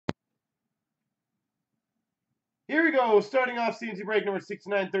Here we go. Starting off C&C break number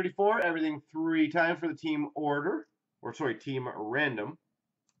 6934. Everything 3 times for the team order. Or sorry, team random.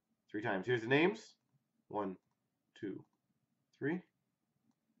 3 times. Here's the names. 1, 2, 3.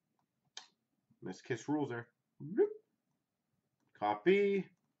 Miss Kiss rules there. Copy.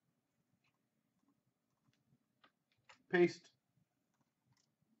 Paste.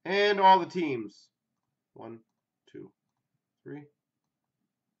 And all the teams. 1, 2, 3.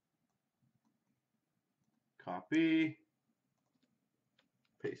 Copy.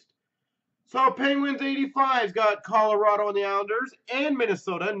 Paste. So Penguins 85's got Colorado and the Islanders and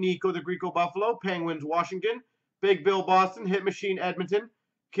Minnesota. Nico the Greco Buffalo. Penguins Washington. Big Bill Boston. Hit Machine Edmonton.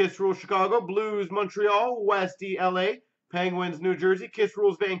 Kiss Rules Chicago. Blues Montreal. Westy LA. Penguins New Jersey. Kiss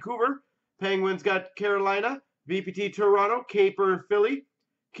Rules Vancouver. Penguins got Carolina. VPT Toronto. Caper Philly.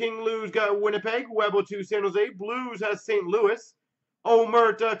 King Lou's got Winnipeg. Webo 2 San Jose. Blues has St. Louis.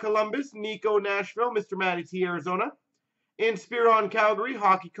 Omerta Columbus, Nico Nashville, Mr. Matty T Arizona, Inspiron Calgary,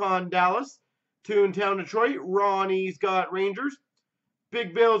 HockeyCon Dallas, Toontown Detroit, Ronnie's got Rangers,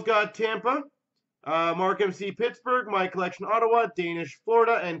 Big Bill's got Tampa, Mark MC Pittsburgh, My Collection Ottawa, Danish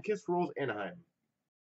Florida, and Kiss Rules Anaheim.